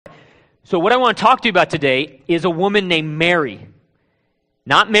So what I want to talk to you about today is a woman named Mary.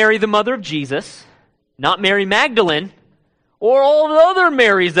 Not Mary, the mother of Jesus, not Mary Magdalene, or all the other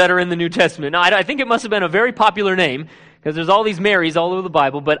Marys that are in the New Testament. Now, I think it must have been a very popular name, because there's all these Marys all over the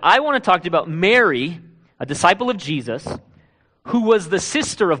Bible, but I want to talk to you about Mary, a disciple of Jesus, who was the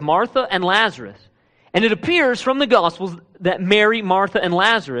sister of Martha and Lazarus. And it appears from the Gospels that Mary, Martha, and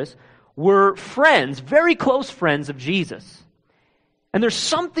Lazarus were friends, very close friends of Jesus. And there's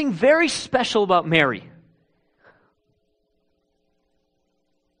something very special about Mary.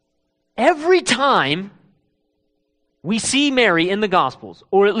 Every time we see Mary in the Gospels,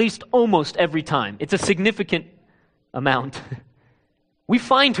 or at least almost every time, it's a significant amount, we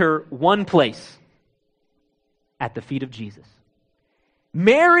find her one place, at the feet of Jesus.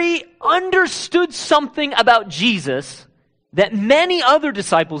 Mary understood something about Jesus that many other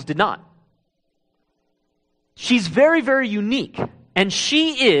disciples did not. She's very, very unique. And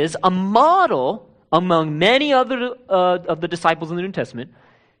she is a model among many other of the disciples in the New Testament.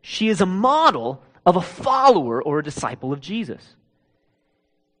 She is a model of a follower or a disciple of Jesus.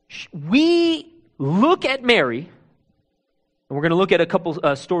 We look at Mary, and we're going to look at a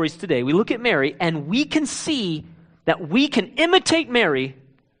couple stories today. We look at Mary, and we can see that we can imitate Mary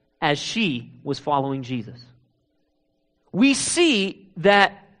as she was following Jesus. We see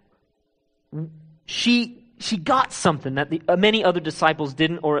that she got something that many other disciples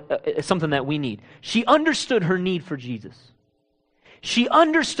didn't, or something that we need. She understood her need for Jesus. She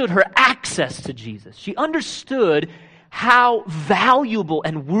understood her access to Jesus. She understood how valuable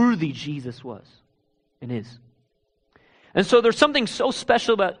and worthy Jesus was and is. And so there's something so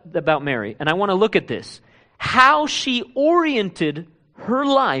special about Mary, and I want to look at this. How she oriented her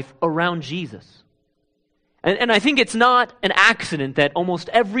life around Jesus. And I think it's not an accident that almost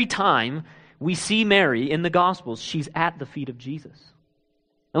every time we see Mary in the Gospels, she's at the feet of Jesus.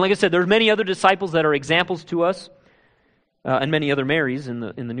 And like I said, there are many other disciples that are examples to us, and many other Marys in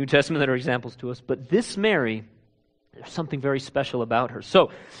the New Testament that are examples to us. But this Mary, there's something very special about her. So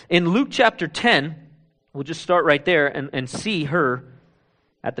in Luke chapter 10, we'll just start right there and see her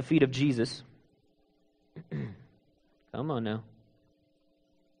at the feet of Jesus. Come on now.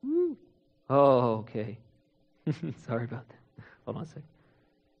 Oh, okay. Sorry about that. Hold on a second.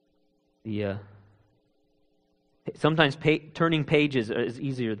 Sometimes turning pages is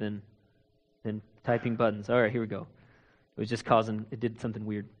easier than typing buttons. All right, here we go. It did something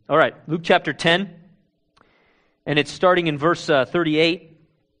weird. All right, Luke chapter 10, and it's starting in verse 38.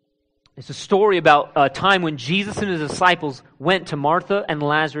 It's a story about a time when Jesus and his disciples went to Martha and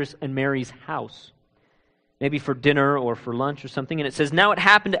Lazarus and Mary's house, maybe for dinner or for lunch or something. And it says, "Now it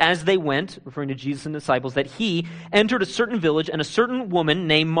happened as they went," referring to Jesus and the disciples, "that he entered a certain village, and a certain woman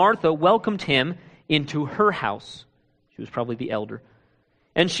named Martha welcomed him into her house." She was probably the elder.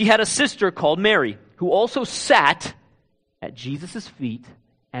 "And she had a sister called Mary, who also sat at Jesus' feet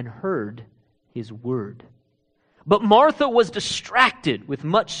and heard his word. But Martha was distracted with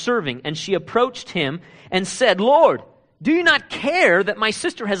much serving, and she approached him and said, 'Lord, do you not care that my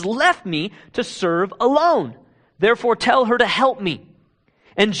sister has left me to serve alone? Therefore tell her to help me.'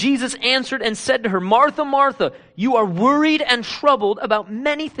 And Jesus answered and said to her, 'Martha, Martha, you are worried and troubled about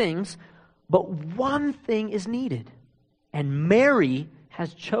many things, but one thing is needed. And Mary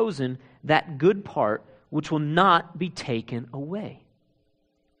has chosen that good part which will not be taken away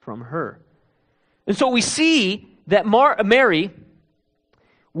from her.'" And so we see that Mary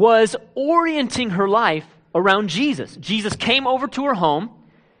was orienting her life around Jesus. Jesus came over to her home.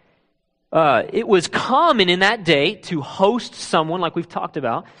 It was common in that day to host someone, like we've talked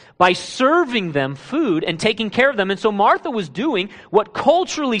about, by serving them food and taking care of them. And so Martha was doing what,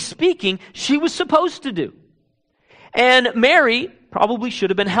 culturally speaking, she was supposed to do. And Mary probably should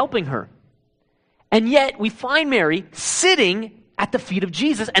have been helping her. And yet we find Mary sitting at the feet of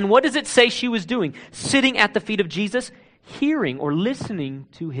Jesus. And what does it say she was doing? Sitting at the feet of Jesus, hearing or listening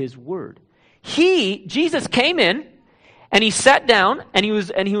to his word. Jesus came in, and he sat down, and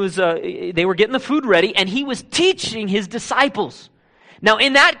they were getting the food ready, and he was teaching his disciples. Now,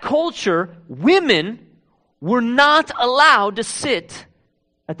 in that culture, women were not allowed to sit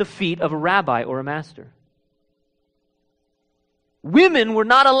at the feet of a rabbi or a master. Women were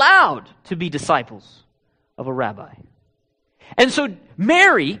not allowed to be disciples of a rabbi. And so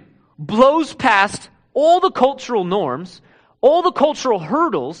Mary blows past all the cultural norms, all the cultural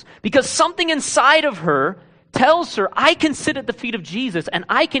hurdles, because something inside of her tells her, I can sit at the feet of Jesus and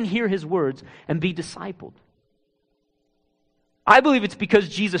I can hear his words and be discipled. I believe it's because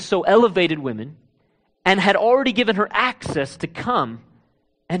Jesus so elevated women and had already given her access to come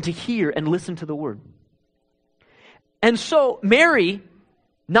and to hear and listen to the word. And so Mary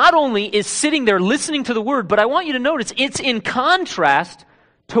not only is sitting there listening to the word, but I want you to notice it's in contrast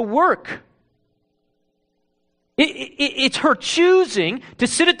to work. It's her choosing to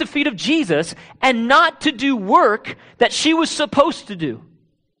sit at the feet of Jesus and not to do work that she was supposed to do.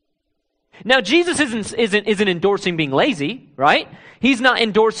 Now, Jesus isn't endorsing being lazy, right? He's not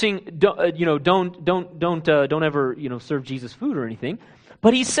endorsing don't ever serve Jesus food or anything.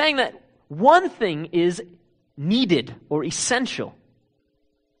 But he's saying that one thing is needed or essential.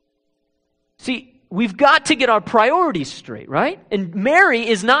 See, we've got to get our priorities straight, right? And Mary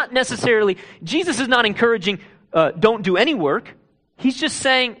is not necessarily, Jesus is not encouraging don't do any work. He's just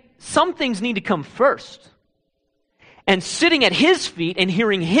saying some things need to come first. And sitting at his feet and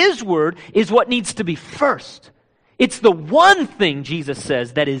hearing his word is what needs to be first. It's the one thing, Jesus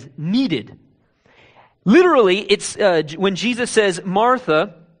says, that is needed. Literally, it's when Jesus says,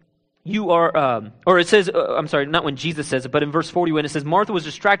 Martha, you are, or it says, I'm sorry, not when Jesus says it, but in verse 40 when it says, Martha was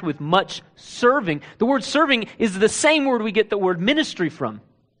distracted with much serving. The word serving is the same word we get the word ministry from.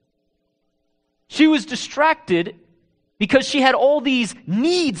 She was distracted because she had all these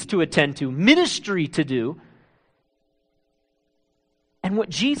needs to attend to, ministry to do. And what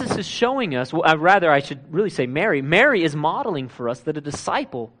Jesus is showing us, well, I should really say Mary is modeling for us that a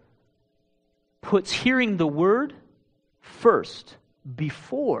disciple puts hearing the word first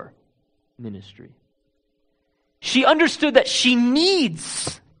before ministry. She understood that she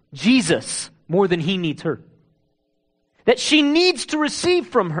needs Jesus more than he needs her. That she needs to receive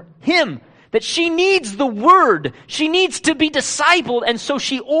from him. That she needs the word. She needs to be discipled, and so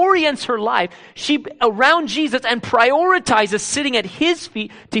she orients her life around Jesus and prioritizes sitting at his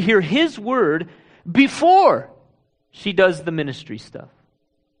feet to hear his word before she does the ministry stuff.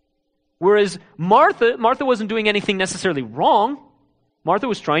 Whereas Martha wasn't doing anything necessarily wrong. Martha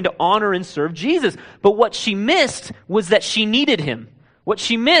was trying to honor and serve Jesus. But what she missed was that she needed him. What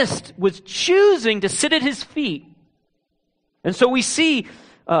she missed was choosing to sit at his feet. And so we see,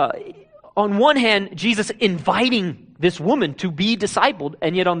 on one hand, Jesus inviting this woman to be discipled,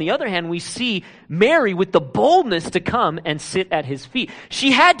 and yet on the other hand, we see Mary with the boldness to come and sit at his feet.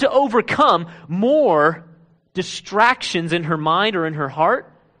 She had to overcome more distractions in her mind or in her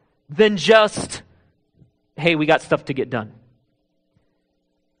heart than just, hey, we got stuff to get done.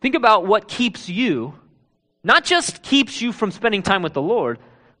 Think about what keeps you, not just keeps you from spending time with the Lord,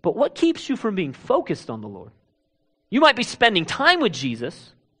 but what keeps you from being focused on the Lord. You might be spending time with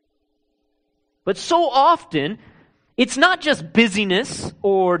Jesus, but so often, it's not just busyness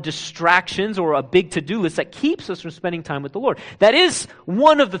or distractions or a big to-do list that keeps us from spending time with the Lord. That is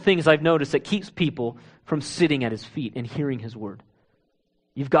one of the things I've noticed that keeps people from sitting at his feet and hearing his word.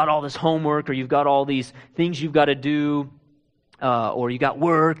 You've got all this homework, or you've got all these things you've got to do, or you got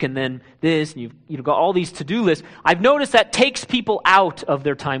work and then this, and you've got all these to-do lists. I've noticed that takes people out of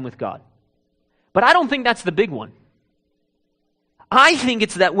their time with God. But I don't think that's the big one. I think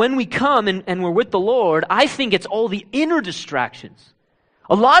it's that when we come and we're with the Lord, I think it's all the inner distractions.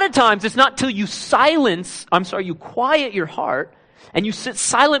 A lot of times, it's not till you quiet your heart, and you sit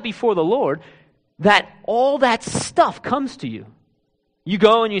silent before the Lord, that all that stuff comes to you. You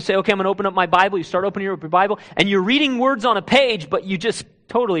go and you say, okay, I'm going to open up my Bible. You start opening up your Bible, and you're reading words on a page, but you just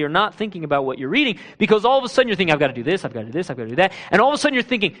totally are not thinking about what you're reading, because all of a sudden you're thinking, I've got to do this, I've got to do this, I've got to do that. And all of a sudden you're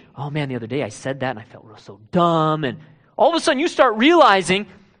thinking, oh man, the other day I said that and I felt so dumb. And all of a sudden you start realizing,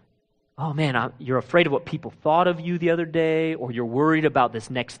 oh man, you're afraid of what people thought of you the other day, or you're worried about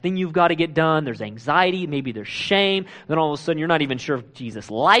this next thing you've got to get done. There's anxiety, maybe there's shame. Then all of a sudden you're not even sure if Jesus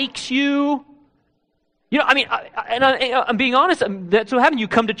likes you. You know, I mean, I'm being honest. That's what happened. You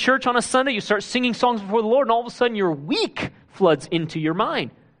come to church on a Sunday, you start singing songs before the Lord, and all of a sudden your week floods into your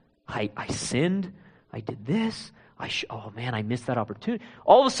mind. I sinned. I did this. Oh man, I missed that opportunity.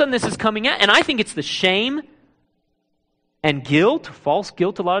 All of a sudden this is coming out, and I think it's the shame and guilt, false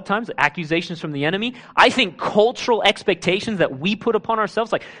guilt a lot of times, accusations from the enemy. I think cultural expectations that we put upon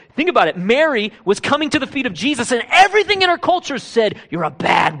ourselves. Like, think about it. Mary was coming to the feet of Jesus, and everything in her culture said, you're a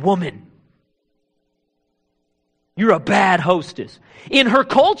bad woman. You're a bad hostess. In her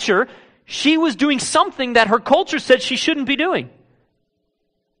culture, she was doing something that her culture said she shouldn't be doing.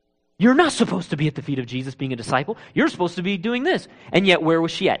 You're not supposed to be at the feet of Jesus being a disciple. You're supposed to be doing this. And yet, where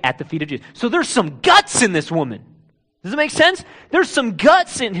was she at? At the feet of Jesus. So there's some guts in this woman. Does it make sense? There's some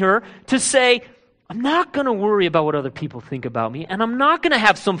guts in her to say, I'm not going to worry about what other people think about me, and I'm not going to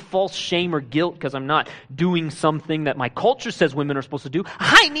have some false shame or guilt because I'm not doing something that my culture says women are supposed to do.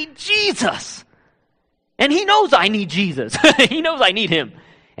 I need Jesus. And he knows I need Jesus. He knows I need him.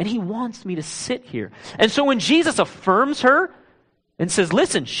 And he wants me to sit here. And so when Jesus affirms her and says,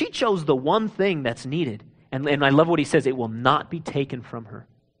 listen, she chose the one thing that's needed. And I love what he says, it will not be taken from her.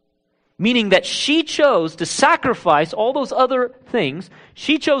 Meaning that she chose to sacrifice all those other things.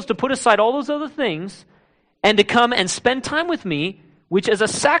 She chose to put aside all those other things and to come and spend time with me, which is a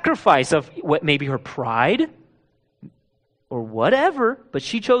sacrifice of what maybe her pride or whatever, but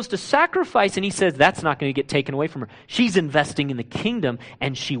she chose to sacrifice, and he says that's not going to get taken away from her. She's investing in the kingdom,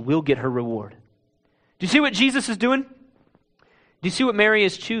 and she will get her reward. Do you see what Jesus is doing? Do you see what Mary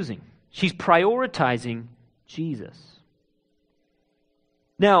is choosing? She's prioritizing Jesus.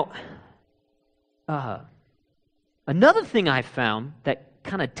 Now, another thing I found that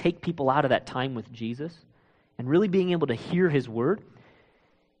kind of take people out of that time with Jesus and really being able to hear his word,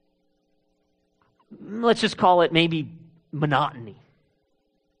 let's just call it maybe monotony.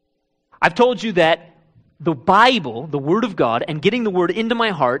 I've told you that the Bible, the Word of God, and getting the Word into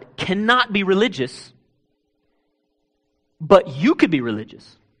my heart cannot be religious, but you could be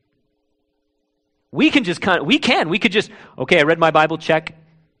religious. We could just, okay, I read my Bible, check.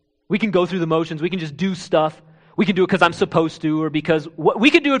 We can go through the motions. We can just do stuff. We can do it because I'm supposed to, or because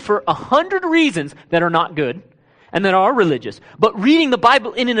we could do it for 100 reasons that are not good and that are religious. But reading the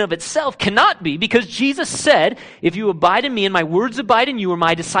Bible in and of itself cannot be, because Jesus said, if you abide in me and my words abide in you, are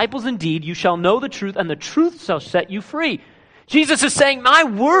my disciples indeed, you shall know the truth, and the truth shall set you free. Jesus is saying, my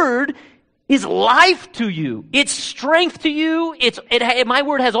word is life to you. It's strength to you. My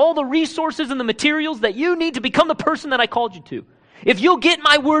word has all the resources and the materials that you need to become the person that I called you to. If you'll get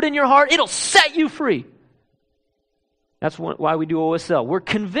my word in your heart, it'll set you free. That's why we do OSL. We're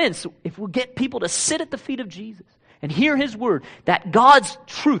convinced if we'll get people to sit at the feet of Jesus and hear his word, that God's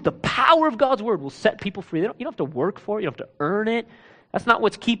truth, the power of God's word will set people free. You don't have to work for it. You don't have to earn it. That's not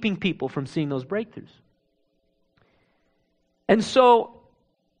what's keeping people from seeing those breakthroughs. And so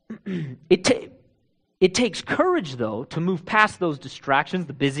it takes courage, though, to move past those distractions,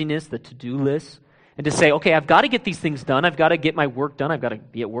 the busyness, the to-do lists, and to say, okay, I've got to get these things done. I've got to get my work done. I've got to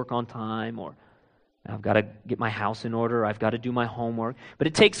be at work on time, or I've got to get my house in order. I've got to do my homework. But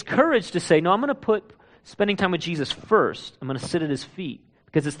it takes courage to say, no, I'm going to put spending time with Jesus first. I'm going to sit at his feet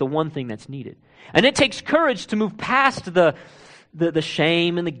because it's the one thing that's needed. And it takes courage to move past the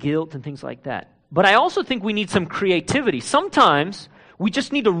shame and the guilt and things like that. But I also think we need some creativity. Sometimes we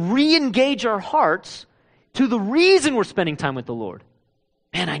just need to re-engage our hearts to the reason we're spending time with the Lord.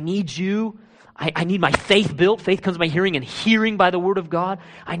 Man, I need you. I need my faith built. Faith comes by hearing, and hearing by the word of God.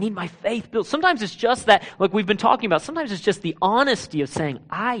 I need my faith built. Sometimes it's just that, like we've been talking about, sometimes it's just the honesty of saying,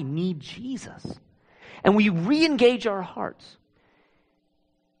 I need Jesus. And we re-engage our hearts.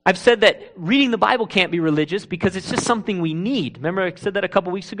 I've said that reading the Bible can't be religious because it's just something we need. Remember I said that a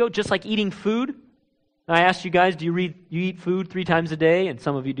couple weeks ago? Just like eating food. I asked you guys, you eat food 3 times a day? And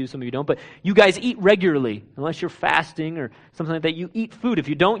some of you do, some of you don't. But you guys eat regularly. Unless you're fasting or something like that, you eat food. If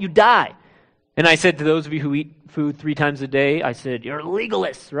you don't, you die. And I said to those of you who eat food 3 times a day, I said, you're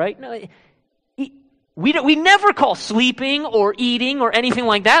legalists, right? No, we never call sleeping or eating or anything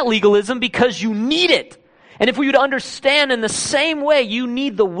like that legalism, because you need it. And if we would understand in the same way you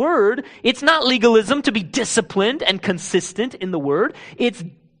need the Word, it's not legalism to be disciplined and consistent in the Word. It's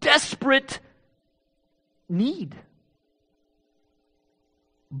desperate need.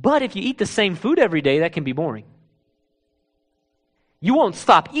 But if you eat the same food every day, that can be boring. You won't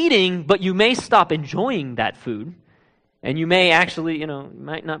stop eating, but you may stop enjoying that food. And you may actually,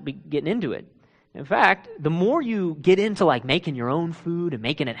 might not be getting into it. In fact, the more you get into like making your own food and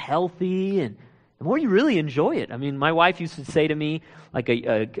making it healthy, and the more you really enjoy it. I mean, my wife used to say to me like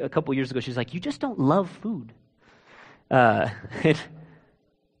a couple years ago, she's like, you just don't love food. I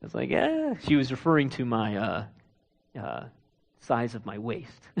was like, yeah. She was referring to my size of my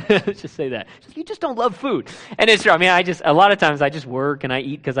waist. Let's just say that. You just don't love food. And it's true. I mean, a lot of times I just work and I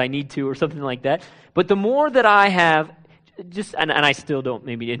eat because I need to or something like that. But the more that I have, and I still don't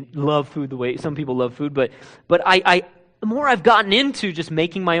maybe love food the way some people love food, but the more I've gotten into just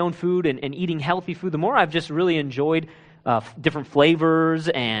making my own food and eating healthy food, the more I've just really enjoyed different flavors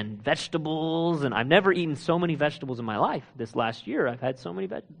and vegetables, and I've never eaten so many vegetables in my life. This last year, I've had so many,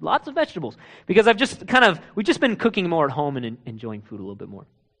 lots of vegetables, because we've just been cooking more at home and enjoying food a little bit more.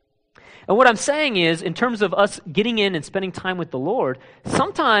 And what I'm saying is, in terms of us getting in and spending time with the Lord,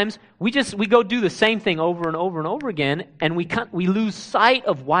 sometimes we go do the same thing over and over and over again, and we lose sight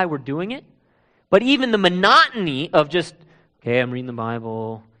of why we're doing it. But even the monotony of just, okay, I'm reading the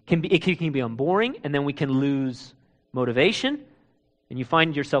Bible, can be boring, and then we can lose motivation, and you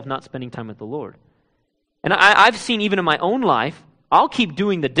find yourself not spending time with the Lord. And I've seen even in my own life, I'll keep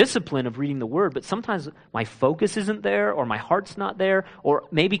doing the discipline of reading the Word, but sometimes my focus isn't there, or my heart's not there, or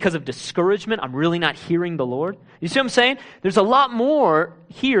maybe because of discouragement, I'm really not hearing the Lord. You see what I'm saying? There's a lot more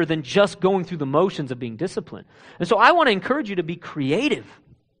here than just going through the motions of being disciplined. And so I want to encourage you to be creative.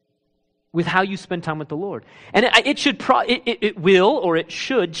 with how you spend time with the Lord. And it will or it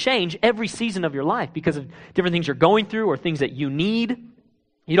should change every season of your life because of different things you're going through or things that you need.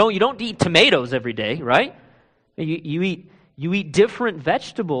 You don't eat tomatoes every day, right? You eat different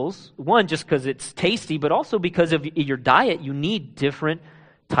vegetables, one, just because it's tasty, but also because of your diet, you need different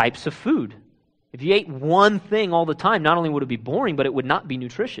types of food. If you ate one thing all the time, not only would it be boring, but it would not be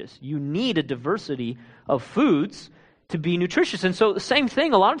nutritious. You need a diversity of foods to be nutritious. And so the same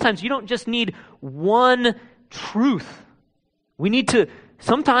thing, a lot of times you don't just need one truth.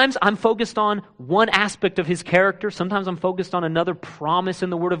 Sometimes I'm focused on one aspect of His character. Sometimes I'm focused on another promise in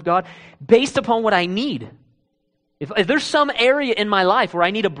the Word of God based upon what I need. If there's some area in my life where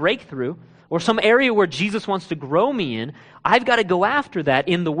I need a breakthrough or some area where Jesus wants to grow me in, I've got to go after that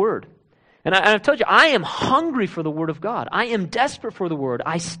in the Word. And I've told you, I am hungry for the Word of God. I am desperate for the Word.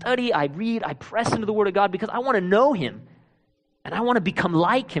 I study, I read, I press into the Word of God because I want to know Him. And I want to become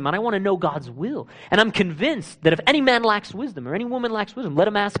like Him, and I want to know God's will. And I'm convinced that if any man lacks wisdom, or any woman lacks wisdom, let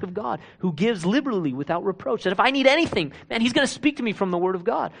him ask of God, who gives liberally without reproach. That if I need anything, man, He's going to speak to me from the Word of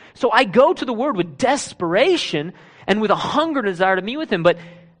God. So I go to the Word with desperation and with a hunger and desire to meet with Him. But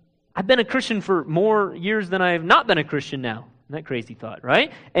I've been a Christian for more years than I have not been a Christian now. Isn't that crazy thought,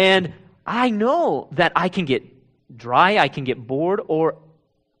 right? And I know that I can get dry, I can get bored, or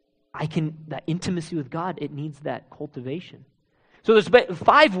that intimacy with God, it needs that cultivation. So there's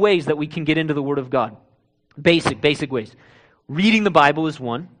 5 ways that we can get into the Word of God. Basic ways. Reading the Bible is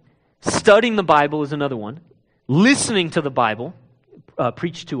one. Studying the Bible is another one. Listening to the Bible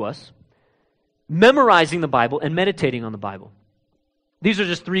preached to us. Memorizing the Bible and meditating on the Bible. These are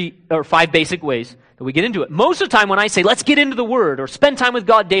just 3 or 5 basic ways that we get into it. Most of the time when I say, let's get into the Word or spend time with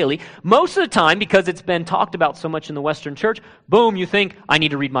God daily, most of the time, because it's been talked about so much in the Western church, boom, you think, I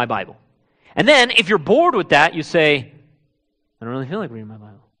need to read my Bible. And then, if you're bored with that, you say, I don't really feel like reading my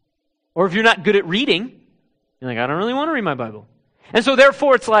Bible. Or if you're not good at reading, you're like, I don't really want to read my Bible. And so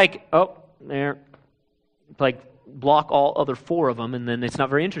therefore it's like, oh, there. It's like block all other 4 of them, and then it's not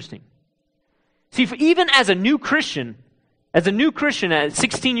very interesting. See, even as a new Christian, at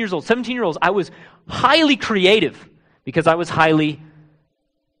 16 years old, 17 years old, I was highly creative because I was highly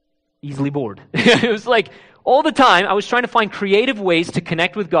easily bored. It was like all the time I was trying to find creative ways to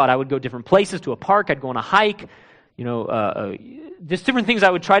connect with God. I would go different places, to a park, I'd go on a hike, just different things I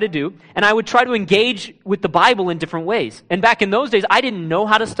would try to do, and I would try to engage with the Bible in different ways. And back in those days, I didn't know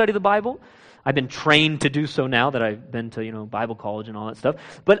how to study the Bible. I've been trained to do so now that I've been to, Bible college and all that stuff.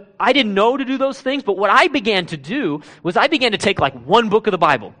 But I didn't know to do those things. But what I began to do was I began to take like one book of the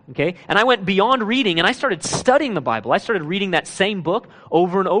Bible, okay? And I went beyond reading and I started studying the Bible. I started reading that same book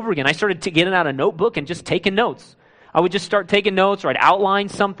over and over again. I started getting out a notebook and just taking notes. I would just start taking notes, or I'd outline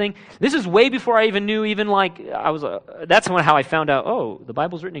something. This is way before I even knew that's how I found out, oh, the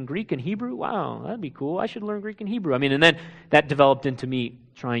Bible's written in Greek and Hebrew? Wow, that'd be cool. I should learn Greek and Hebrew. And then that developed into me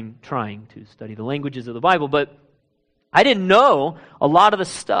trying to study the languages of the Bible. But I didn't know a lot of the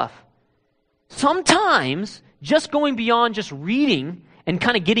stuff. Sometimes just going beyond just reading and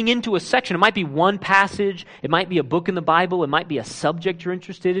kind of getting into a section, it might be one passage, it might be a book in the Bible, it might be a subject you're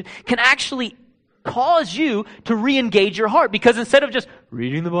interested in, can actually cause you to re-engage your heart. Because instead of just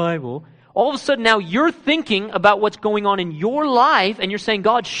reading the Bible, all of a sudden now you're thinking about what's going on in your life, and you're saying,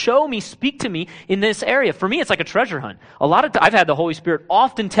 God, show me, speak to me in this area. For me, it's like a treasure hunt. I've had the Holy Spirit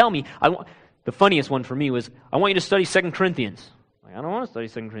often tell me, the funniest one for me was, I want you to study 2 Corinthians. I don't want to study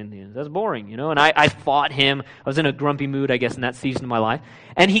 2 Corinthians. That's boring, And I fought him. I was in a grumpy mood, I guess, in that season of my life.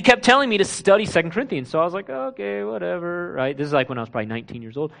 And he kept telling me to study 2 Corinthians. So I was like, okay, whatever, right? This is like when I was probably 19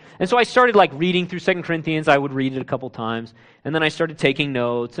 years old. And so I started like reading through 2 Corinthians. I would read it a couple times. And then I started taking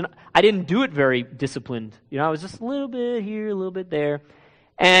notes. And I didn't do it very disciplined. I was just a little bit here, a little bit there.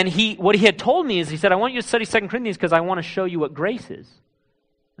 And what he had told me is, he said, I want you to study 2 Corinthians because I want to show you what grace is.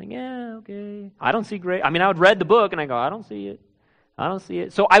 I'm like, yeah, okay. I don't see grace. I would read the book and I go, I don't see it. I don't see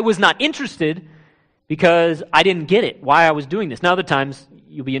it. So I was not interested because I didn't get it, why I was doing this. Now other times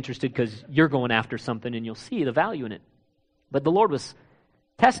you'll be interested because you're going after something and you'll see the value in it. But the Lord was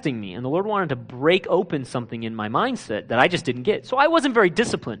testing me, and the Lord wanted to break open something in my mindset that I just didn't get. So I wasn't very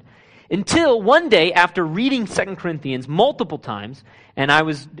disciplined until one day after reading 2 Corinthians multiple times, and I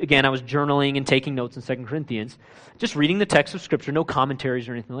was journaling and taking notes in 2 Corinthians, just reading the text of Scripture, no commentaries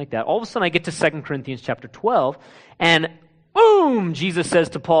or anything like that. All of a sudden I get to 2 Corinthians chapter 12, and boom, Jesus says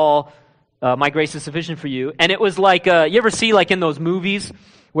to Paul, my grace is sufficient for you. And it was like, you ever see like in those movies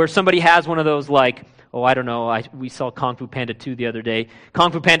where somebody has one of those like, we saw Kung Fu Panda 2 the other day.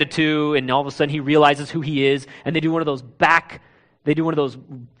 Kung Fu Panda 2, and all of a sudden he realizes who he is, and they do one of those back they do one of those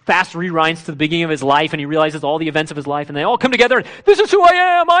fast rewinds to the beginning of his life, and he realizes all the events of his life, and they all come together, and this is who I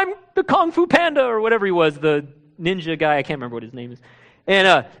am, I'm the Kung Fu Panda, or whatever he was, the ninja guy, I can't remember what his name is.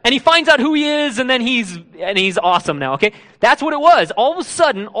 And he finds out who he is, and then he's awesome now, okay? That's what it was. All of a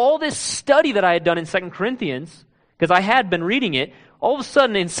sudden, all this study that I had done in 2 Corinthians, because I had been reading it, all of a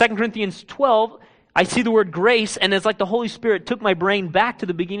sudden in 2 Corinthians 12, I see the word grace, and it's like the Holy Spirit took my brain back to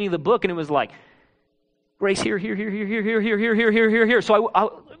the beginning of the book, and it was like, grace here. So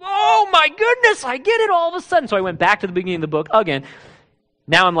oh my goodness, I get it all of a sudden. So I went back to the beginning of the book again.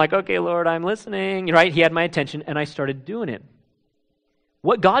 Now I'm like, okay, Lord, I'm listening, right? He had my attention, and I started doing it.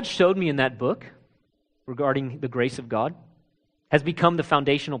 What God showed me in that book regarding the grace of God has become the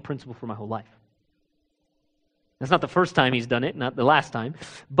foundational principle for my whole life. That's not the first time he's done it, not the last time,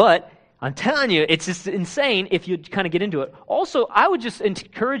 but I'm telling you, it's just insane if you kind of get into it. Also, I would just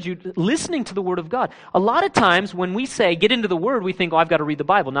encourage you listening to the Word of God. A lot of times when we say get into the Word, we think, oh, I've got to read the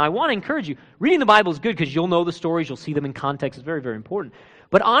Bible. Now, I want to encourage you, reading the Bible is good because you'll know the stories, you'll see them in context. It's very, very important.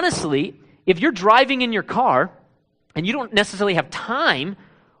 But honestly, if you're driving in your car and you don't necessarily have time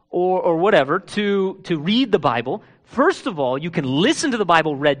or whatever to read the Bible, first of all, you can listen to the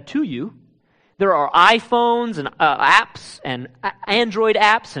Bible read to you. There are iPhones and apps and Android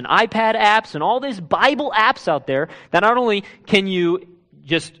apps and iPad apps and all these Bible apps out there that not only can you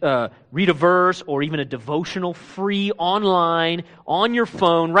just read a verse or even a devotional free online on your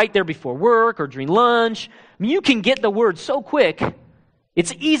phone right there before work or during lunch. I mean, you can get the Word so quick.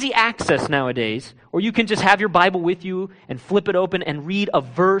 It's easy access nowadays. Or you can just have your Bible with you and flip it open and read a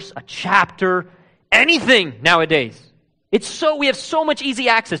verse, a chapter, anything nowadays. We have so much easy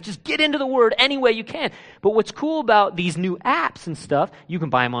access. Just get into the Word any way you can. But what's cool about these new apps and stuff, you can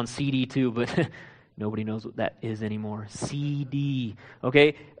buy them on CD too, but nobody knows what that is anymore. CD,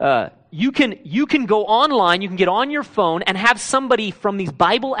 okay? You can go online, you can get on your phone and have somebody from these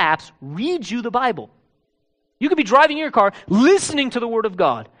Bible apps read you the Bible. You could be driving in your car, listening to the Word of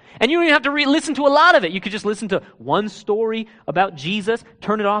God. And you don't even have to listen to a lot of it. You could just listen to one story about Jesus,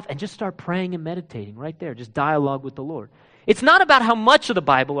 turn it off, and just start praying and meditating right there. Just dialogue with the Lord. It's not about how much of the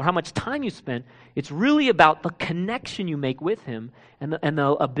Bible or how much time you spend. It's really about the connection you make with Him and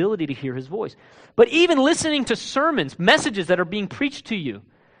the ability to hear His voice. But even listening to sermons, messages that are being preached to you.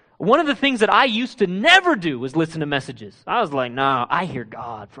 One of the things that I used to never do was listen to messages. I was like, no, I hear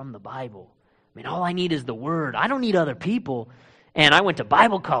God from the Bible. I mean, all I need is the Word. I don't need other people. And I went to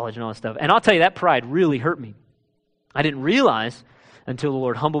Bible college and all that stuff. And I'll tell you, that pride really hurt me. I didn't realize until the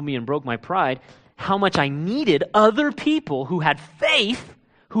Lord humbled me and broke my pride how much I needed other people who had faith,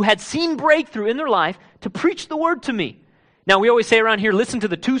 who had seen breakthrough in their life to preach the Word to me. Now, we always say around here, listen to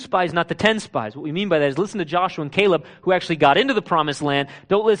the 2 spies, not the 10 spies. What we mean by that is listen to Joshua and Caleb, who actually got into the promised land.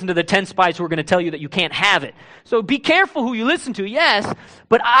 Don't listen to the 10 spies who are going to tell you that you can't have it. So be careful who you listen to, yes,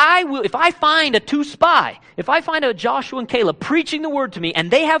 but I will. If I find a 2 spy, if I find a Joshua and Caleb preaching the Word to me,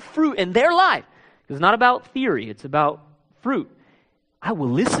 and they have fruit in their life, because it's not about theory, it's about fruit, I will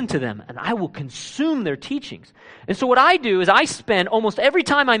listen to them, and I will consume their teachings. And so what I do is I spend almost every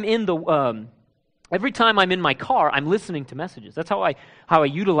time I'm in my car, I'm listening to messages. That's how I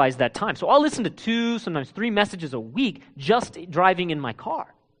utilize that time. So I'll listen to 2, sometimes 3 messages a week just driving in my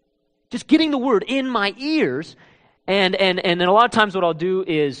car. Just getting the Word in my ears. And then a lot of times what I'll do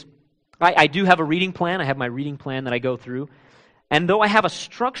is I do have a reading plan. I have my reading plan that I go through. And though I have a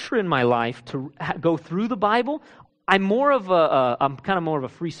structure in my life to go through the Bible, I'm kind of more of a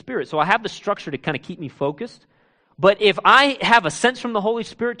free spirit. So I have the structure to kind of keep me focused. But if I have a sense from the Holy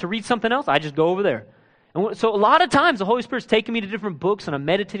Spirit to read something else, I just go over there. And so a lot of times the Holy Spirit's taking me to different books and I'm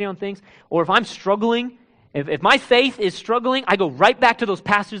meditating on things. Or if I'm struggling, if my faith is struggling, I go right back to those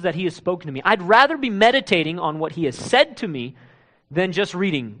passages that He has spoken to me. I'd rather be meditating on what He has said to me than just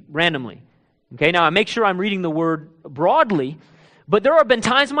reading randomly. Okay, now I make sure I'm reading the Word broadly, but there have been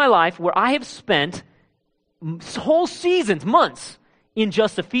times in my life where I have spent whole seasons, months, in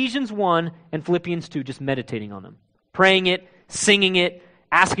just Ephesians 1 and Philippians 2, just meditating on them. Praying it, singing it,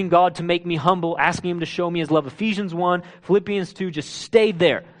 asking God to make me humble, asking Him to show me His love. Ephesians 1, Philippians 2, just stayed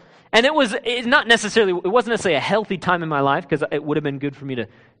there. And it wasn't necessarily a healthy time in my life, because it would have been good for me to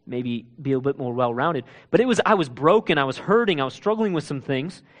maybe be a bit more well-rounded. But I was broken, I was hurting, I was struggling with some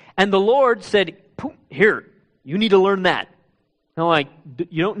things. And the Lord said, here, you need to learn that. And I'm like,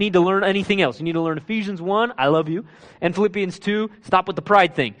 you don't need to learn anything else. You need to learn Ephesians 1, I love you, and Philippians 2, stop with the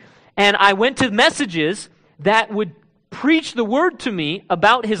pride thing. And I went to messages that would preach the Word to me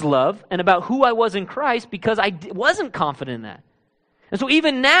about His love and about who I was in Christ, because I wasn't confident in that. And so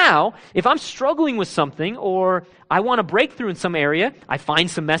even now, if I'm struggling with something or I want a breakthrough in some area, I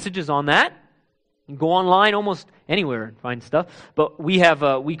find some messages on that. You can go online almost anywhere and find stuff, but we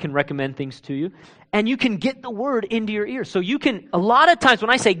can recommend things to you. And you can get the Word into your ears. So you can, a lot of times when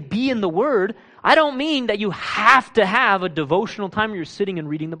I say be in the Word, I don't mean that you have to have a devotional time where you're sitting and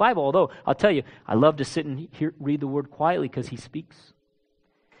reading the Bible. Although, I'll tell you, I love to sit and read the Word quietly because He speaks.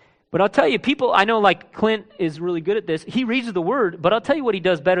 But I'll tell you, people, I know like Clint is really good at this. He reads the Word, but I'll tell you what he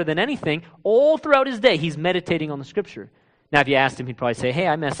does better than anything. All throughout his day, he's meditating on the Scripture. Now, if you asked him, he'd probably say, hey,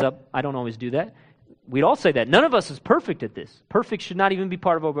 I mess up. I don't always do that. We'd all say that. None of us is perfect at this. Perfect should not even be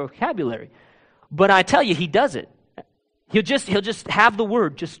part of our vocabulary. But I tell you, he does it. He'll just have the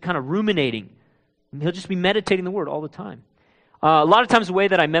Word just kind of ruminating. He'll just be meditating the Word all the time. A lot of times the way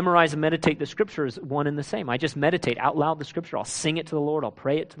that I memorize and meditate the Scripture is one and the same. I just meditate out loud the Scripture. I'll sing it to the Lord. I'll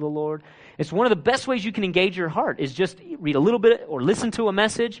pray it to the Lord. It's one of the best ways you can engage your heart is just read a little bit or listen to a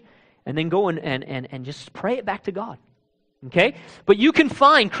message and then go and just pray it back to God. Okay? But you can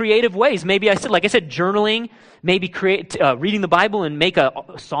find creative ways. Maybe like I said, journaling, maybe reading the Bible and make a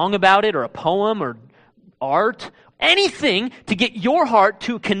song about it or a poem or art, anything to get your heart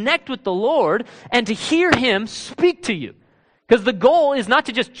to connect with the Lord and to hear Him speak to you. Because the goal is not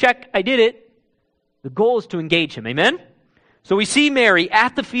to just check, I did it. The goal is to engage Him. Amen? So we see Mary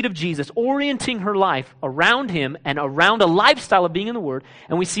at the feet of Jesus, orienting her life around Him and around a lifestyle of being in the Word.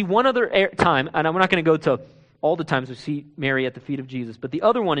 And we see one other time, and I'm not going to go to all the times we see Mary at the feet of Jesus, but the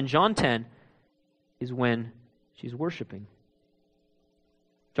other one in John 10 is when she's worshiping.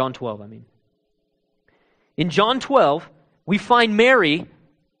 John 12, I mean. In John 12, we find Mary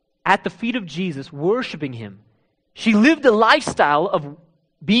at the feet of Jesus, worshiping Him. She lived a lifestyle of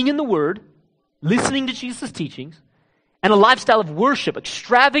being in the Word, listening to Jesus' teachings, and a lifestyle of worship,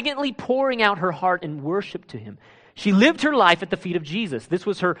 extravagantly pouring out her heart in worship to Him. She lived her life at the feet of Jesus. This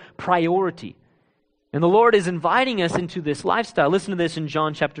was her priority. And the Lord is inviting us into this lifestyle. Listen to this in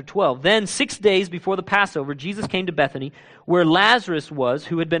John chapter 12. Then 6 days before the Passover, Jesus came to Bethany, where Lazarus was,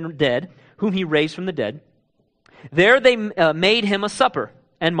 who had been dead, whom He raised from the dead. There they made Him a supper,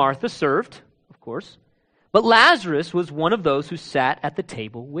 and Martha served, of course. But Lazarus was one of those who sat at the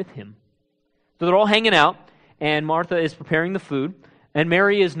table with Him. So they're all hanging out, and Martha is preparing the food, and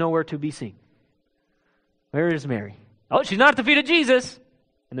Mary is nowhere to be seen. Where is Mary? Oh, she's not at the feet of Jesus.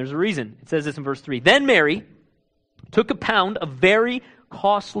 And there's a reason. It says this in verse 3. Then Mary took a pound of very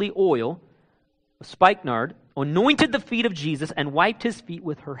costly oil, a spikenard, anointed the feet of Jesus, and wiped His feet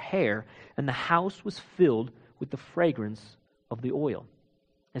with her hair, and the house was filled with the fragrance of the oil.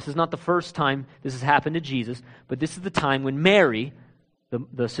 This is not the first time this has happened to Jesus, but this is the time when Mary,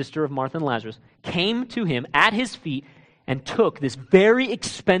 the sister of Martha and Lazarus, came to Him at His feet and took this very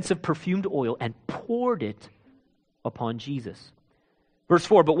expensive perfumed oil and poured it upon Jesus. Verse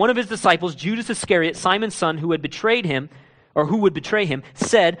 4, but one of His disciples, Judas Iscariot, Simon's son, who would betray Him,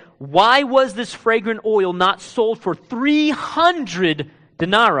 said, why was this fragrant oil not sold for 300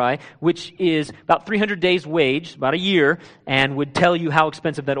 denarii, which is about 300 days' wage, about a year, and would tell you how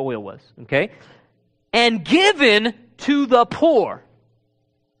expensive that oil was, okay? And given to the poor.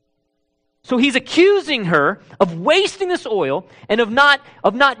 So he's accusing her of wasting this oil and of not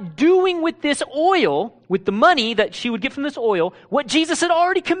doing with this oil, with the money that she would get from this oil, what Jesus had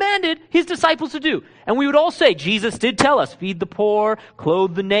already commanded His disciples to do. And we would all say, Jesus did tell us, feed the poor,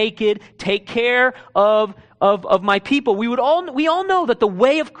 clothe the naked, take care of my people. We all know that the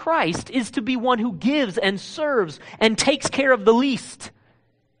way of Christ is to be one who gives and serves and takes care of the least.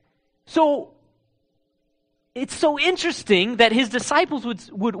 So it's so interesting that His disciples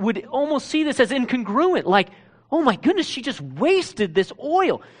would almost see this as incongruent, like, oh my goodness, she just wasted this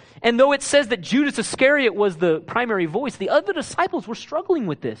oil. And though it says that Judas Iscariot was the primary voice, the other disciples were struggling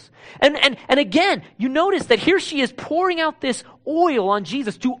with this. And again, you notice that here she is pouring out this oil on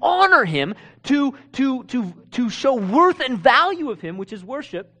Jesus to honor Him, to show worth and value of Him, which is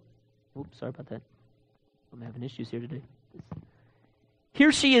worship. Oops, sorry about that. I'm having issues here today.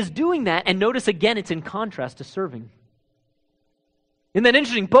 Here she is doing that, and notice again it's in contrast to serving. Isn't that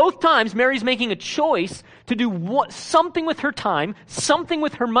interesting? Both times Mary's making a choice to do something with her time, something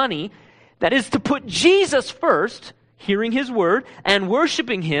with her money, that is to put Jesus first, hearing His word, and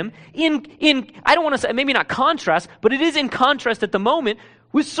worshiping Him in I don't want to say, maybe not contrast, but it is in contrast at the moment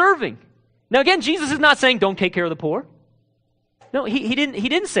with serving. Now again, Jesus is not saying don't take care of the poor. No, he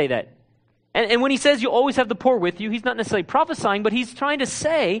didn't say that. And when He says you always have the poor with you, He's not necessarily prophesying, but He's trying to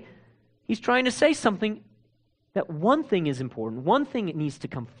say something, that one thing is important. One thing needs to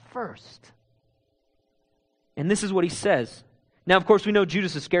come first. And this is what He says. Now, of course, we know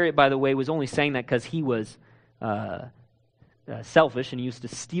Judas Iscariot, by the way, was only saying that because he was selfish and he used to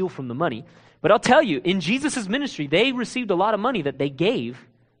steal from the money. But I'll tell you, in Jesus' ministry, they received a lot of money that they gave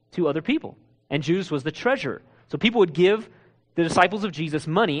to other people. and Judas was the treasurer. So people would give the disciples of Jesus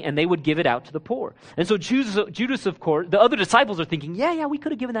money, and they would give it out to the poor. And so Judas, of course, the other disciples are thinking, yeah, we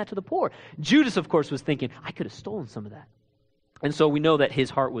could have given that to the poor. Judas, of course, was thinking, I could have stolen some of that. And so we know that his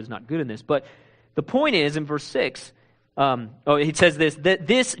heart was not good in this. But the point is, in verse 6, it says this, that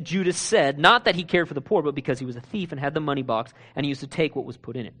this Judas said, not that he cared for the poor, but because he was a thief and had the money box, and he used to take what was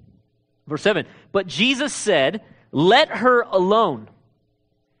put in it. Verse 7, but Jesus said, let her alone.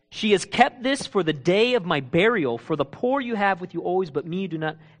 She has kept this for the day of my burial. For the poor you have with you always, but me you do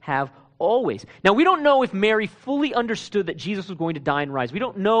not have always. Now, we don't know if Mary fully understood that Jesus was going to die and rise. We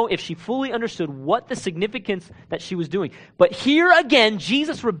don't know if she fully understood what the significance that she was doing. But here again,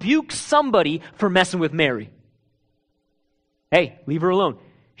 Jesus rebukes somebody for messing with Mary. Hey, leave her alone.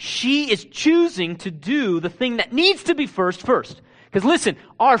 She is choosing to do the thing that needs to be first. Because listen,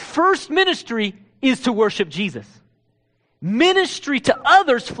 our first ministry is to worship Jesus. Ministry to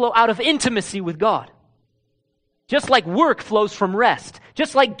others flow out of intimacy with God. Just like work flows from rest.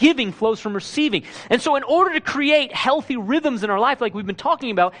 Just like giving flows from receiving. And so in order to create healthy rhythms in our life, like we've been talking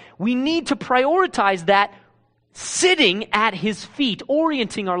about, we need to prioritize that sitting at His feet,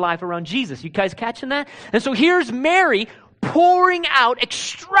 orienting our life around Jesus. You guys catching that? And so here's Mary pouring out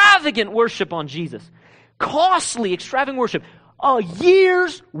extravagant worship on Jesus. Costly, extravagant worship. A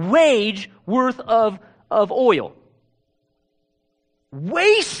year's wage worth of oil.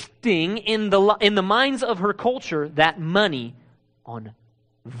 Wasting in the minds of her culture that money on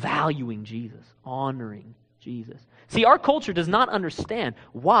valuing Jesus, honoring Jesus. See, our culture does not understand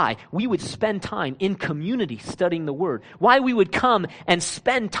why we would spend time in community studying the Word, why we would come and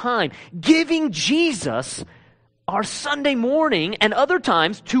spend time giving Jesus our Sunday morning and other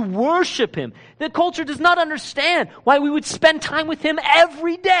times to worship Him. The culture does not understand why we would spend time with Him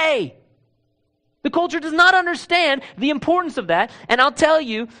every day. The culture does not understand the importance of that. And I'll tell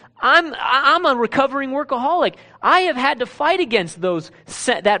you, I'm a recovering workaholic. I have had to fight against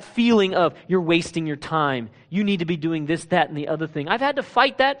that feeling of you're wasting your time. You need to be doing this, that, and the other thing. I've had to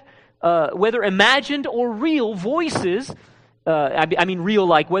fight that, whether imagined or real voices. I mean real,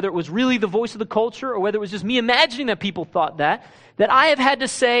 like whether it was really the voice of the culture or whether it was just me imagining that people thought that I have had to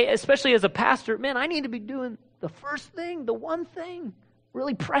say, especially as a pastor, man, I need to be doing the first thing, the one thing.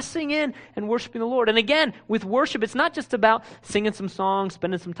 Really pressing in and worshiping the Lord. And again, with worship, it's not just about singing some songs,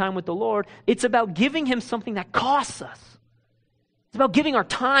 spending some time with the Lord. It's about giving Him something that costs us. It's about giving our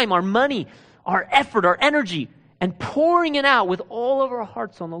time, our money, our effort, our energy, and pouring it out with all of our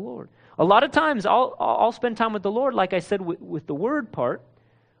hearts on the Lord. A lot of times, I'll spend time with the Lord, like I said, with the word part,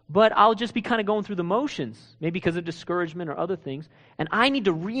 but I'll just be kind of going through the motions, maybe because of discouragement or other things, and I need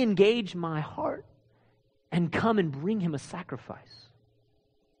to re-engage my heart and come and bring Him a sacrifice.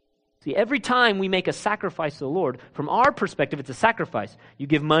 See, every time we make a sacrifice to the Lord, from our perspective, it's a sacrifice. You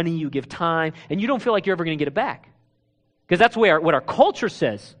give money, you give time, and you don't feel like you're ever going to get it back. Because that's what our culture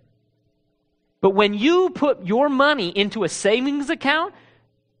says. But when you put your money into a savings account,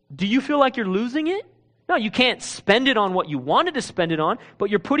 do you feel like you're losing it? No, you can't spend it on what you wanted to spend it on, but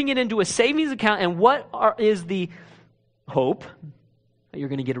you're putting it into a savings account, and is the hope that you're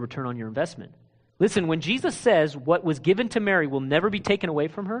going to get a return on your investment? Listen, when Jesus says what was given to Mary will never be taken away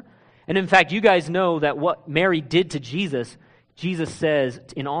from her, and in fact, you guys know that what Mary did to Jesus, Jesus says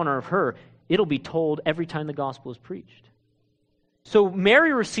in honor of her, it'll be told every time the gospel is preached. So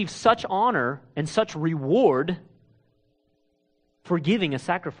Mary received such honor and such reward for giving a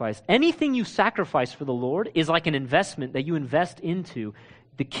sacrifice. Anything you sacrifice for the Lord is like an investment that you invest into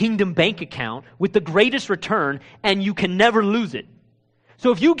the kingdom bank account with the greatest return, and you can never lose it.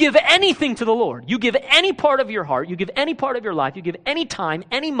 So if you give anything to the Lord, you give any part of your heart, you give any part of your life, you give any time,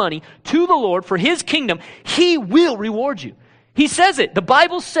 any money to the Lord for His kingdom, He will reward you. He says it. The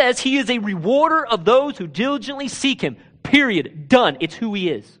Bible says He is a rewarder of those who diligently seek Him. Period. Done. It's who He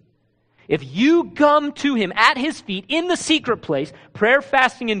is. If you come to Him at His feet in the secret place, prayer,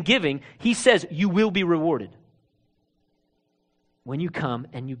 fasting, and giving, He says you will be rewarded when you come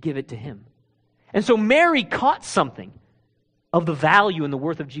and you give it to Him. And so Mary caught something of the value and the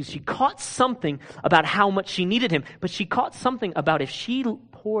worth of Jesus. She caught something about how much she needed Him, but she caught something about if she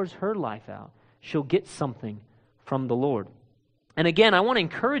pours her life out, she'll get something from the Lord. And again, I want to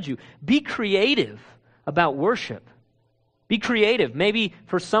encourage you, be creative about worship. Be creative. Maybe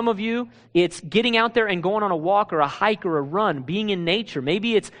for some of you, it's getting out there and going on a walk or a hike or a run, being in nature.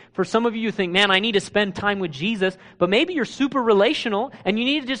 Maybe it's, for some of you, you think, man, I need to spend time with Jesus, but maybe you're super relational and you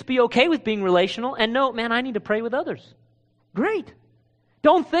need to just be okay with being relational and know, man, I need to pray with others. Great.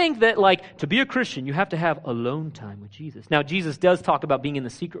 Don't think that, like, to be a Christian, you have to have alone time with Jesus. Now, Jesus does talk about being in the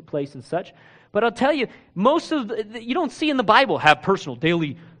secret place and such, but I'll tell you, you don't see in the Bible, have personal,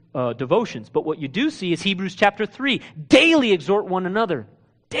 daily devotions. But what you do see is Hebrews chapter 3. Daily exhort one another.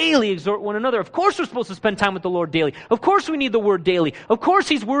 Daily exhort one another. Of course we're supposed to spend time with the Lord daily. Of course we need the Word daily. Of course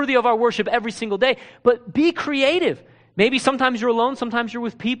He's worthy of our worship every single day. But be creative. Maybe sometimes you're alone, sometimes you're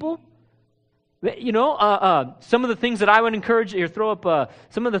with people. Some of the things that I would encourage, or throw up,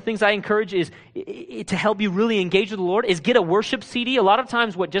 some of the things I encourage is to help you really engage with the Lord is get a worship CD. A lot of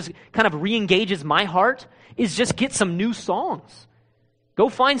times what just kind of re-engages my heart is just get some new songs. Go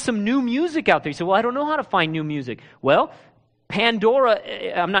find some new music out there. You say, well, I don't know how to find new music. Well, Pandora,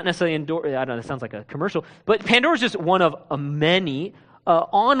 I'm not necessarily I don't know, it sounds like a commercial, but Pandora is just one of many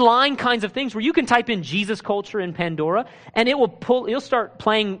online kinds of things where you can type in Jesus culture in Pandora, and it'll start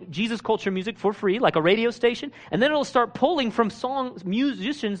playing Jesus culture music for free, like a radio station, and then it'll start pulling from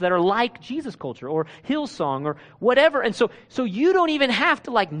musicians that are like Jesus culture or Hillsong or whatever. And so you don't even have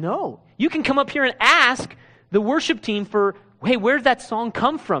to know. You can come up here and ask the worship team for, hey, where did that song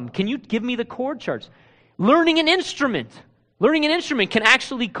come from? Can you give me the chord charts? Learning an instrument can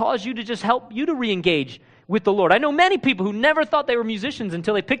actually cause you to just help you to re-engage with the Lord. I know many people who never thought they were musicians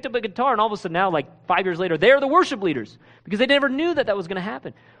until they picked up a guitar, and all of a sudden now, 5 years later, they're the worship leaders because they never knew that was going to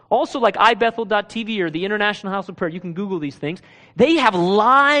happen. Also, like iBethel.tv or the International House of Prayer, you can Google these things. They have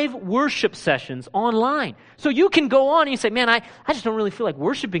live worship sessions online. So you can go on and you say, man, I just don't really feel like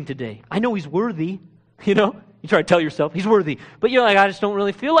worshiping today. I know He's worthy, You try to tell yourself He's worthy, but you're like, I just don't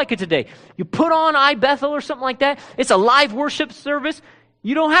really feel like it today. You put on iBethel or something like that. It's a live worship service.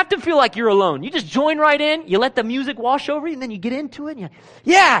 You don't have to feel like you're alone. You just join right in. You let the music wash over you, and then you get into it. And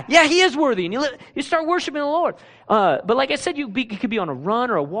yeah, He is worthy, and you start worshiping the Lord. But like I said, it could be on a run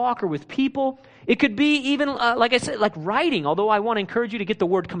or a walk or with people. It could be even, like I said, like writing. Although I want to encourage you to get the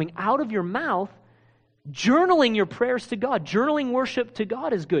word coming out of your mouth. Journaling your prayers to God, journaling worship to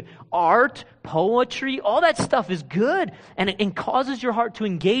God is good. Art, poetry, all that stuff is good. And it causes your heart to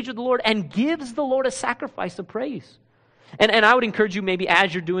engage with the Lord and gives the Lord a sacrifice of praise. And I would encourage you maybe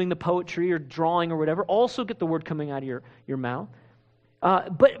as you're doing the poetry or drawing or whatever, also get the word coming out of your mouth.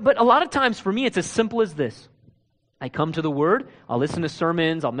 But a lot of times for me, it's as simple as this. I come to the Word, I'll listen to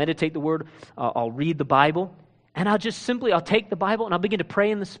sermons, I'll meditate the Word, I'll read the Bible, and I'll take the Bible and I'll begin to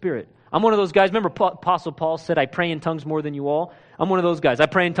pray in the Spirit. I'm one of those guys. Remember Apostle Paul said, I pray in tongues more than you all? I'm one of those guys. I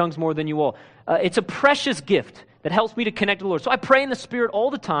pray in tongues more than you all. It's a precious gift that helps me to connect to the Lord. So I pray in the Spirit all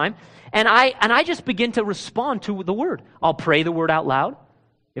the time, and I just begin to respond to the Word. I'll pray the Word out loud.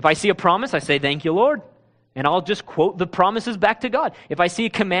 If I see a promise, I say, thank you, Lord. And I'll just quote the promises back to God. If I see a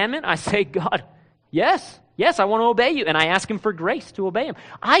commandment, I say, God, yes, I want to obey you. And I ask Him for grace to obey Him.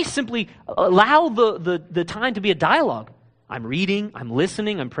 I simply allow the time to be a dialogue. I'm reading, I'm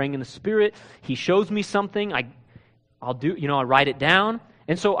listening, I'm praying in the Spirit. He shows me something, I'll write it down.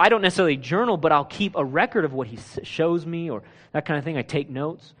 And so I don't necessarily journal, but I'll keep a record of what He shows me or that kind of thing. I take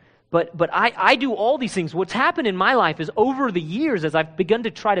notes. But I do all these things. What's happened in my life is over the years, as I've begun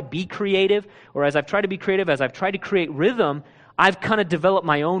to try to be creative, or as I've tried to create rhythm, I've kind of developed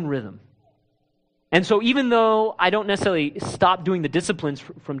my own rhythm. And so even though I don't necessarily stop doing the disciplines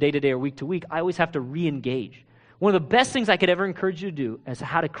from day to day or week to week, I always have to re-engage. One of the best things I could ever encourage you to do is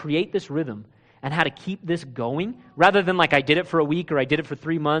how to create this rhythm and how to keep this going, rather than like I did it for a week or I did it for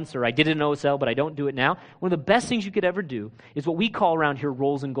 3 months or I did it in OSL, but I don't do it now. One of the best things you could ever do is what we call around here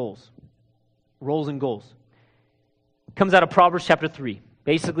roles and goals. Roles and goals. It comes out of Proverbs chapter 3.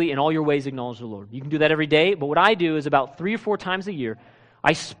 Basically, in all your ways acknowledge the Lord. You can do that every day, but what I do is about 3 or 4 times a year,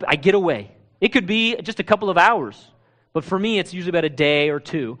 I get away. It could be just a couple of hours. But for me, it's usually about a day or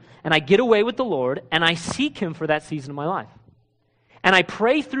 2. And I get away with the Lord, and I seek Him for that season of my life. And I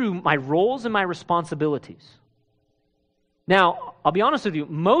pray through my roles and my responsibilities. Now, I'll be honest with you,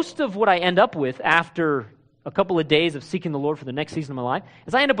 most of what I end up with after a couple of days of seeking the Lord for the next season of my life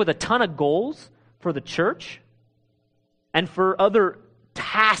is I end up with a ton of goals for the church and for other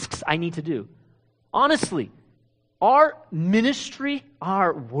tasks I need to do. Honestly, our ministry,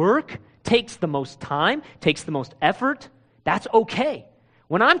 our work, takes the most time, takes the most effort. That's okay.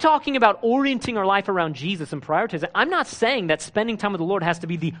 When I'm talking about orienting our life around Jesus and prioritizing, I'm not saying that spending time with the Lord has to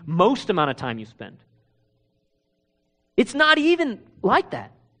be the most amount of time you spend. It's not even like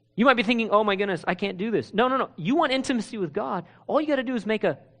that. You might be thinking, oh my goodness, I can't do this. No. You want intimacy with God, all you got to do is make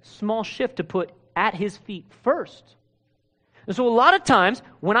a small shift to put at His feet first. And so a lot of times,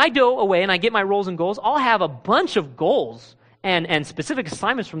 when I go away and I get my roles and goals, I'll have a bunch of goals and specific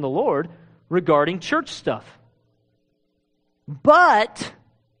assignments from the Lord regarding church stuff. But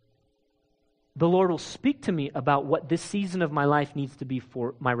the Lord will speak to me about what this season of my life needs to be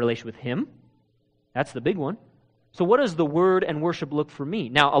for my relation with Him. That's the big one. So what does the Word and worship look for me?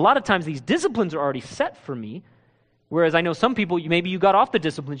 Now, a lot of times these disciplines are already set for me, Whereas I know some people, maybe you got off the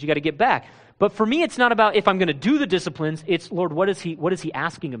disciplines, you got to get back. But for me, it's not about if I'm going to do the disciplines, it's, Lord, what is he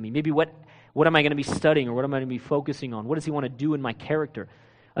asking of me? Maybe what am I going to be studying, or what am I going to be focusing on? What does he want to do in my character?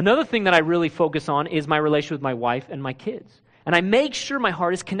 Another thing that I really focus on is my relationship with my wife and my kids. And I make sure my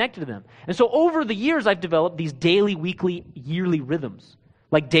heart is connected to them. And so over the years, I've developed these daily, weekly, yearly rhythms.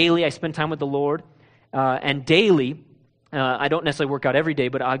 Like daily, I spend time with the Lord, and daily, I don't necessarily work out every day,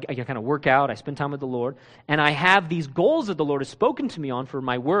 but I kind of work out, I spend time with the Lord, and I have these goals that the Lord has spoken to me on for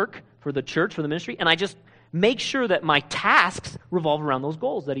my work, for the church, for the ministry, and I just make sure that my tasks revolve around those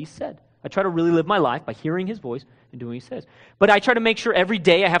goals that He said. I try to really live my life by hearing His voice and doing what He says. But I try to make sure every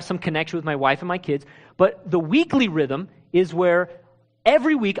day I have some connection with my wife and my kids. But the weekly rhythm is where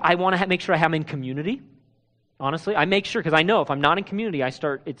every week I want to make sure I'm in community. Honestly, I make sure, because I know if I'm not in community,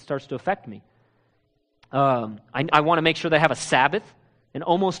 it starts to affect me. I want to make sure that I have a Sabbath, and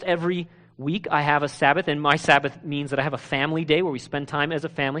almost every week I have a Sabbath, and my Sabbath means that I have a family day where we spend time as a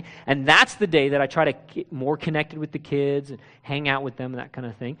family, and that's the day that I try to get more connected with the kids and hang out with them and that kind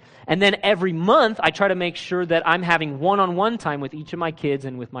of thing. And then every month I try to make sure that I'm having one-on-one time with each of my kids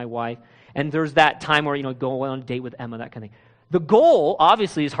and with my wife, and there's that time where, go on a date with Emma, that kind of thing. The goal,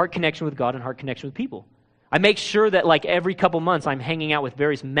 obviously, is heart connection with God and heart connection with people. I make sure that every couple months I'm hanging out with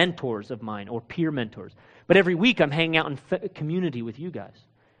various mentors of mine or peer mentors. But every week I'm hanging out in community with you guys.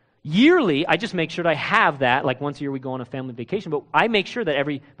 Yearly, I just make sure that I have that. Like once a year we go on a family vacation. But I make sure that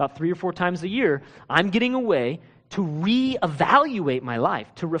about 3 or 4 times a year, I'm getting away to reevaluate my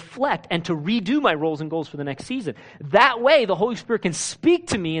life, to reflect, and to redo my roles and goals for the next season. That way, the Holy Spirit can speak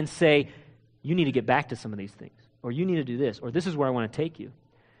to me and say, you need to get back to some of these things. Or you need to do this. Or this is where I want to take you.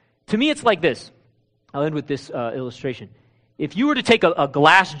 To me, it's like this. I'll end with this illustration. If you were to take a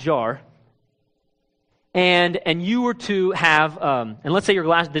glass jar, and you were to have, and let's say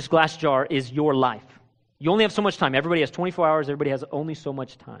this glass jar is your life. You only have so much time. Everybody has 24 hours. Everybody has only so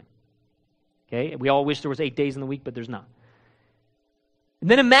much time. Okay? We all wish there was 8 days in the week, but there's not.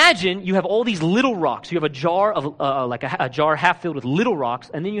 And then imagine you have all these little rocks. You have a jar of a jar half filled with little rocks,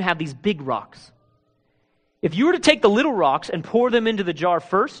 and then you have these big rocks. If you were to take the little rocks and pour them into the jar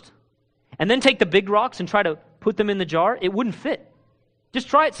first, and then take the big rocks and try to put them in the jar, it wouldn't fit. Just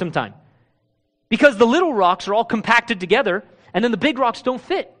try it sometime. Because the little rocks are all compacted together, and then the big rocks don't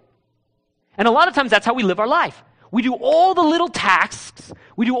fit. And a lot of times that's how we live our life. We do all the little tasks.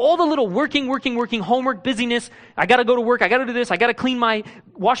 We do all the little working, homework, busyness. I got to go to work. I got to do this. I got to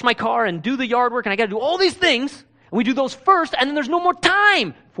wash my car and do the yard work, and I got to do all these things. And we do those first, and then there's no more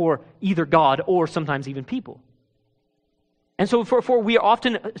time for either God or sometimes even people. And so for we are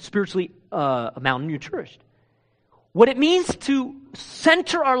often spiritually malnourished. What it means to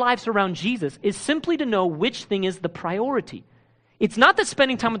center our lives around Jesus is simply to know which thing is the priority. It's not that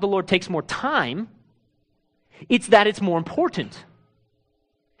spending time with the Lord takes more time. It's that it's more important.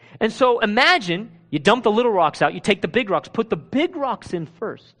 And so imagine you dump the little rocks out, you take the big rocks, put the big rocks in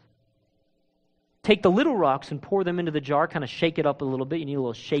first. Take the little rocks and pour them into the jar, kind of shake it up a little bit. You need a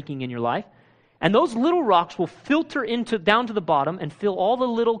little shaking in your life. And those little rocks will filter down to the bottom and fill all the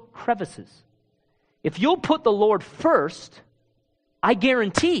little crevices. If you'll put the Lord first, I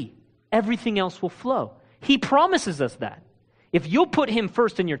guarantee everything else will flow. He promises us that. If you'll put Him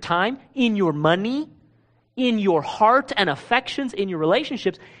first in your time, in your money, in your heart and affections, in your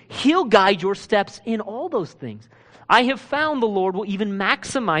relationships, He'll guide your steps in all those things. I have found the Lord will even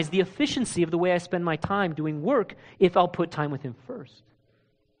maximize the efficiency of the way I spend my time doing work if I'll put time with Him first.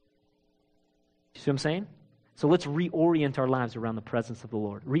 You see what I'm saying? So let's reorient our lives around the presence of the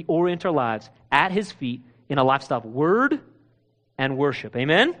Lord. Reorient our lives at His feet in a lifestyle of word and worship.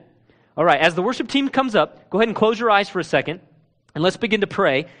 Amen? All right, as the worship team comes up, go ahead and close your eyes for a second, and let's begin to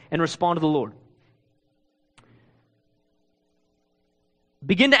pray and respond to the Lord.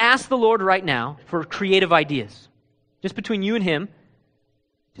 Begin to ask the Lord right now for creative ideas. Just between you and Him,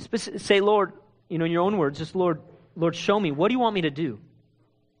 just say, Lord, in your own words, just Lord, show me, what do you want me to do?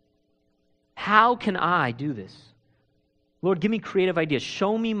 How can I do this? Lord, give me creative ideas.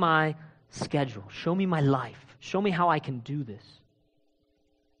 Show me my schedule. Show me my life. Show me how I can do this.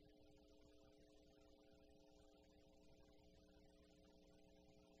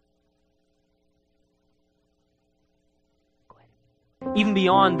 Even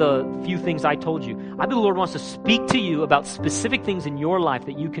beyond the few things I told you, I believe the Lord wants to speak to you about specific things in your life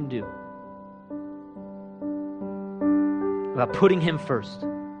that you can do. About putting Him first.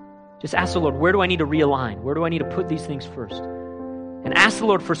 Just ask the Lord, where do I need to realign? Where do I need to put these things first? And ask the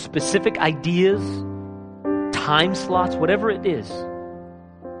Lord for specific ideas, time slots, whatever it is.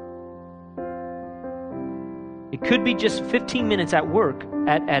 It could be just 15 minutes at work,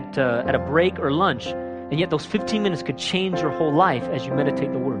 at a break or lunch, And yet those 15 minutes could change your whole life as you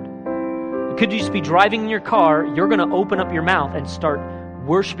meditate the Word. It could just be driving in your car, you're going to open up your mouth and start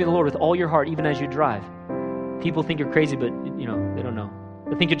worshiping the Lord with all your heart, even as you drive. People think you're crazy, but they don't know.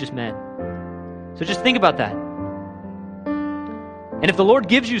 They think you're just mad. So just think about that. And if the Lord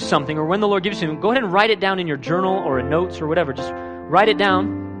gives you something, or when the Lord gives you something, go ahead and write it down in your journal or in notes or whatever. Just write it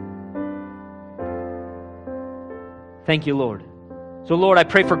down. Thank you, Lord. So, Lord, I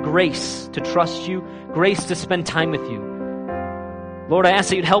pray for grace to trust you, grace to spend time with you. Lord, I ask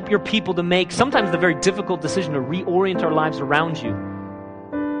that you'd help your people to make sometimes the very difficult decision to reorient our lives around you.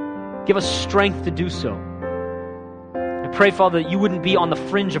 Give us strength to do so. I pray, Father, that you wouldn't be on the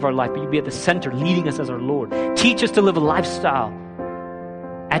fringe of our life, but you'd be at the center, leading us as our Lord. Teach us to live a lifestyle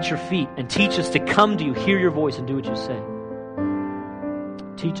at your feet, and teach us to come to you, hear your voice, and do what you say.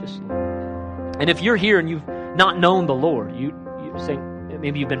 Teach us, Lord. And if you're here and you've not known the Lord, you say,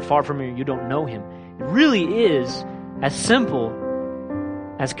 maybe you've been far from him, you don't know him. It really is as simple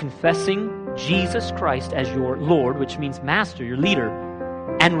as confessing Jesus Christ as your Lord, which means master, your leader,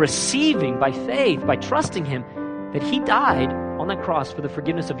 and receiving by faith, by trusting him, that he died on that cross for the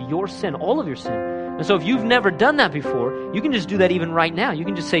forgiveness of your sin, all of your sin. And so if you've never done that before, you can just do that even right now. You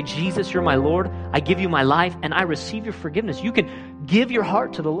can just say, Jesus, you're my Lord. I give you my life, and I receive your forgiveness. You can give your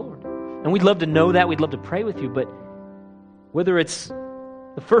heart to the Lord. And we'd love to know that. We'd love to pray with you. But whether it's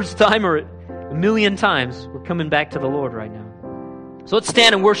the first time or a million times, we're coming back to the Lord right now. So let's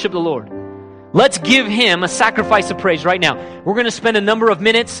stand and worship the Lord. Let's give him a sacrifice of praise right now. We're going to spend a number of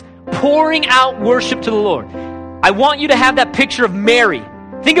minutes pouring out worship to the Lord. I want you to have that picture of Mary.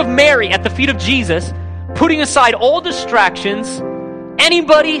 Think of Mary at the feet of Jesus, putting aside all distractions,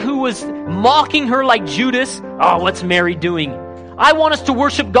 anybody who was mocking her like Judas. Oh, what's Mary doing? I want us to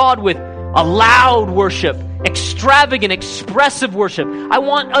worship God with a loud worship, extravagant, expressive worship. I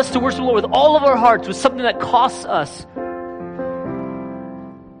want us to worship the Lord with all of our hearts, with something that costs us.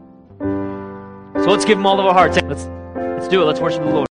 So let's give him all of our hearts. Let's do it. Let's worship the Lord.